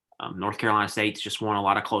 North Carolina State's just won a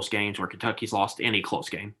lot of close games where Kentucky's lost any close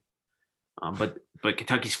game. But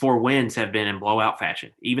Kentucky's 4 wins have been in blowout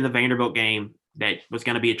fashion. Even the Vanderbilt game that was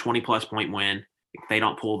going to be a 20-plus point win if they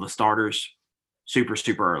don't pull the starters super,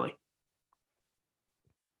 super early.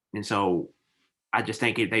 And so I just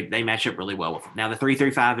think they match up really well with them. Now, the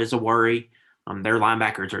 3-3-5 is a worry. Their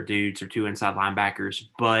linebackers are dudes or 2 inside linebackers,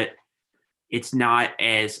 but it's not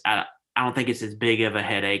as I don't think it's as big of a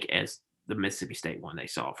headache as the Mississippi State one they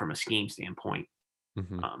saw from a scheme standpoint.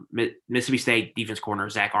 Mississippi State defense corner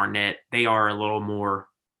Zach Arnett, they are a little more,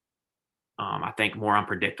 I think, more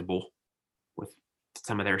unpredictable with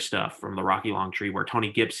some of their stuff from the Rocky Long Tree, where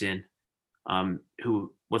Tony Gibson,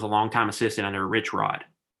 who was a longtime assistant under Rich Rod,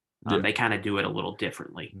 they kind of do it a little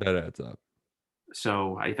differently. That adds up.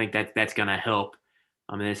 So I think that's going to help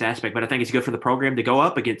in this aspect. But I think it's good for the program to go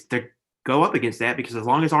up against that, because as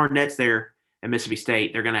long as Arnett's there at Mississippi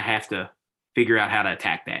State, they're going to have to figure out how to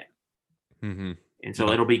attack that. And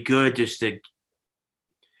so it'll be good just to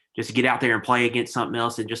get out there and play against something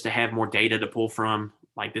else, and just to have more data to pull from.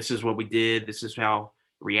 Like, this is what we did. This is how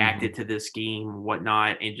reacted to this scheme,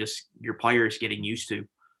 whatnot, and just your players getting used to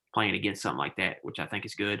playing against something like that, which I think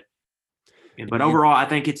is good. But overall, I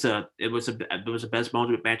think it was a best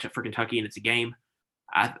moment matchup for Kentucky, and it's a game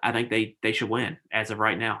I think they should win as of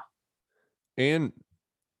right now. And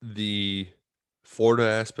the Florida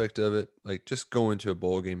aspect of it, like, just going to a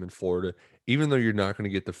bowl game in Florida, even though you're not going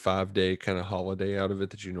to get the 5-day kind of holiday out of it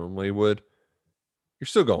that you normally would, you're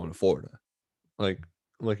still going to Florida. Like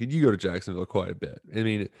you go to Jacksonville quite a bit. I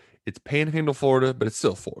mean, it's Panhandle, Florida, but it's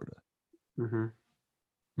still Florida. I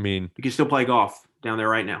mean, you can still play golf down there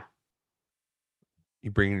right now. You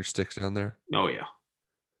bringing your sticks down there? Oh yeah.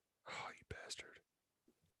 Oh, you bastard!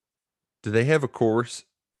 Do they have a course?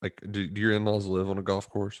 Like, do your in-laws live on a golf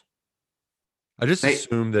course? I just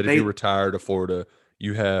assume that if you retire to Florida,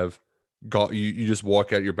 you have golf. You just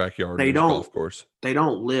walk out your backyard. They and don't golf course. They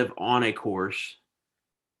don't live on a course,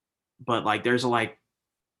 but like there's they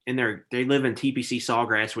live in TPC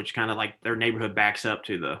Sawgrass, which kind of like their neighborhood backs up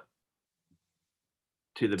to the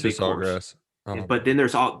big Sawgrass. course. Oh. But then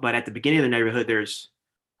but at the beginning of the neighborhood,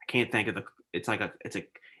 I can't think of it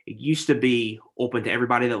used to be open to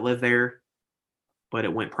everybody that lived there, but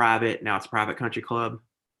it went private. Now it's a private country club.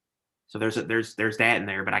 So there's that in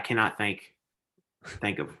there, but I cannot think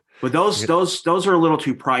of. But those are a little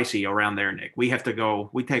too pricey around there, Nick. We have to go.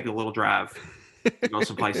 We take a little drive, go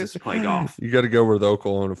some places to play golf. You got to go where the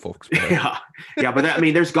Oklahoma folks play. yeah. But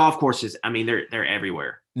there's golf courses. I mean, they're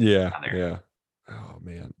everywhere. Yeah. Oh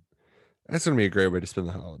man, that's gonna be a great way to spend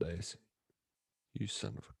the holidays. You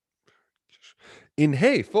son of a. And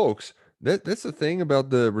hey, folks, that's the thing about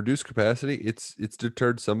the reduced capacity. It's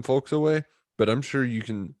deterred some folks away, but I'm sure you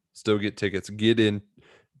can still get tickets, get in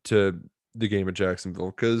to the game at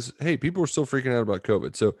Jacksonville, because hey, people are still freaking out about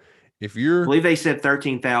COVID. So if you're, I believe they said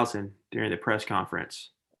 13,000 during the press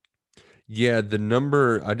conference. Yeah, the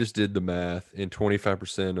number, I just did the math, and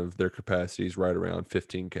 25% of their capacity is right around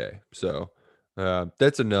 15K. So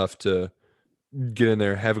that's enough to get in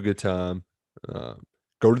there, have a good time,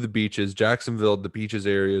 go to the beaches. Jacksonville, the beaches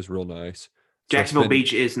area is real nice. Jacksonville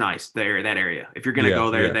Beach is nice there, that area. If you're going to go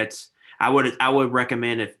there, I would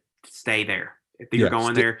recommend stay there. If you're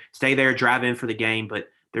going there, stay there, drive in for the game, but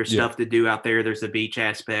there's stuff to do out there. There's the beach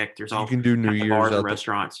aspect. There's all you can do New Year's bars and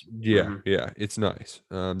restaurants. Yeah, it's nice.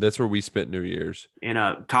 That's where we spent New Year's. And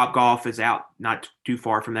Top Golf is out not too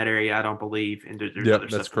far from that area, I don't believe. And there's other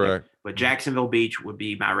stuff. That's correct. But Jacksonville Beach would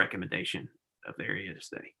be my recommendation of the area to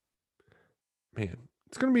stay. Man,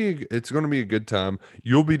 it's gonna be a good time.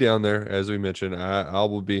 You'll be down there, as we mentioned. I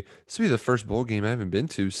will be. This will be the first bowl game I haven't been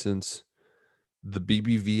to since the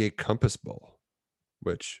BBVA Compass Bowl,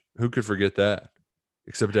 which who could forget that?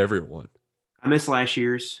 Except everyone. I missed last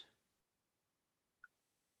year's.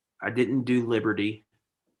 I didn't do Liberty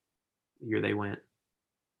the year they went.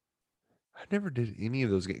 I never did any of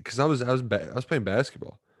those games because I was playing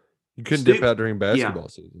basketball. You couldn't dip out during basketball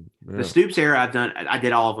season. Yeah. The Stoops era, I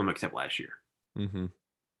did all of them except last year. Mm-hmm.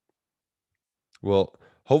 Well,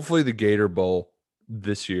 hopefully the Gator Bowl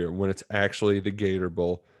this year, when it's actually the Gator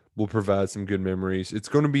Bowl, will provide some good memories. It's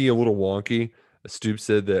going to be a little wonky. Stoops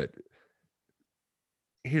said that.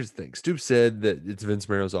 Here's the thing. Stoops said that it's Vince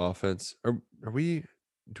Marrow's offense. Do we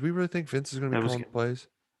really think Vince is going to be calling the plays?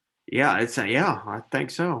 Yeah, I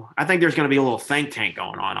think so. I think there's going to be a little think tank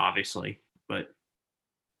going on, obviously, but it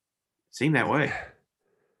seemed that way.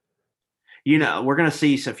 You know, we're going to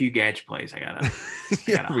see a few gadget plays.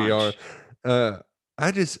 We are. I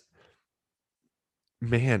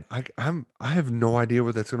have no idea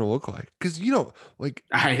what that's going to look like because I know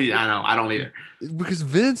I don't either. Because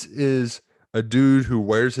Vince is a dude who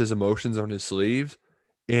wears his emotions on his sleeves,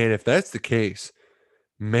 and if that's the case,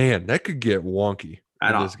 man, that could get wonky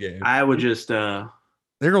in this game. I would just they're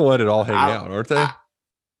gonna let it all hang out, aren't they?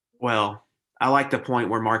 I like the point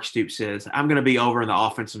where Mark Stoops says, "I'm going to be over in the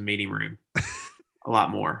offensive meeting room a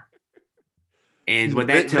lot more." And what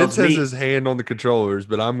that tells Vince me, has his hand on the controllers,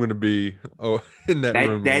 but I'm going to be in that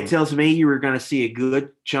room. that tells me you were going to see a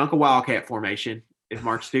good chunk of Wildcat formation if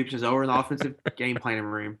Mark Stoops is over in the offensive game planning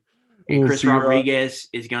room, and We'll Chris see, Rodriguez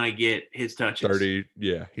is going to get his touches. 30.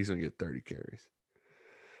 Yeah, he's going to get 30 carries.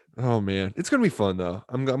 Oh man, it's going to be fun though.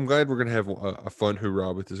 I'm glad we're going to have a fun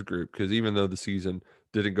hoorah with this group, because even though the season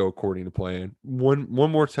didn't go according to plan, one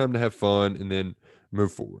more time to have fun and then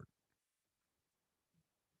move forward.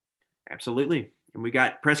 Absolutely. And we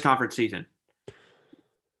got press conference season.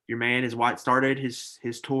 Your man is White started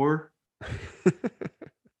his tour,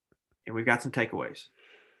 and we've got some takeaways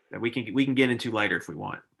that we can get into later if we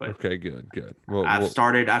want. But okay, good. Well, I've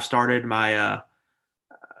started my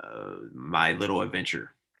my little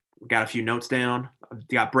adventure. We got a few notes down. I've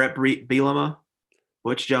got Brett Bielema,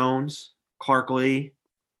 Butch Jones, Clark Lee,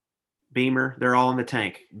 Beamer. They're all in the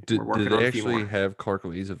tank. Did on they a few actually more. have Clark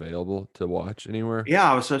Lee's available to watch anywhere?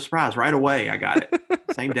 Yeah, I was so surprised. Right away, I got it.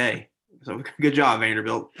 Same day. So good job,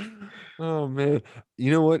 Vanderbilt. Oh man,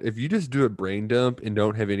 you know what? If you just do a brain dump and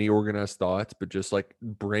don't have any organized thoughts, but just like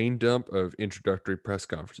brain dump of introductory press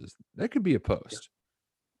conferences, that could be a post,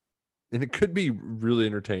 and it could be really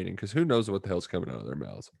entertaining, because who knows what the hell's coming out of their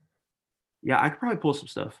mouths. Yeah, I could probably pull some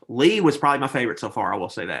stuff. Lee was probably my favorite so far. I will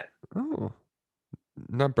say that. Oh,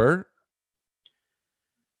 not Bert.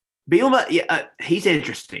 Bielema, yeah, he's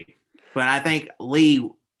interesting, but I think Lee,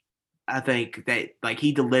 that like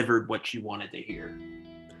he delivered what you wanted to hear.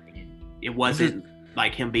 It wasn't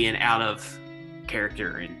like him being out of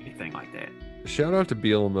character or anything like that. Shout out to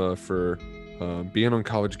Bielema for being on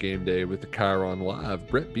College Game Day with the Chiron Live,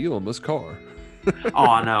 Brett Bielema's car. Oh,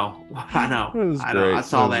 I know. That was I know. great. I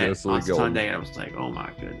saw That that was on absolutely golden. Sunday, and I was like, oh my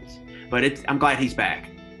goodness. But I'm glad he's back.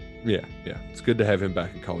 Yeah. It's good to have him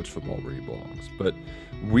back in college football where he belongs. But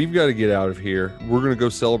we've got to get out of here. We're going to go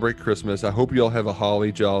celebrate Christmas. I hope you all have a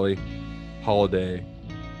holly jolly holiday.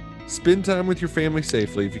 Spend time with your family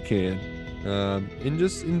safely if you can. And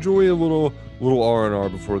just enjoy a little R&R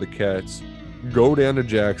before the Cats go down to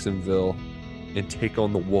Jacksonville and take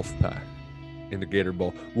on the Wolfpack in the Gator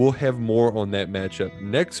Bowl. We'll have more on that matchup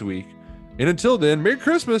next week. And until then, Merry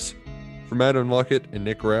Christmas from Adam Luckett and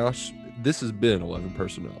Nick Roush. This has been 11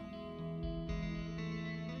 Personnel.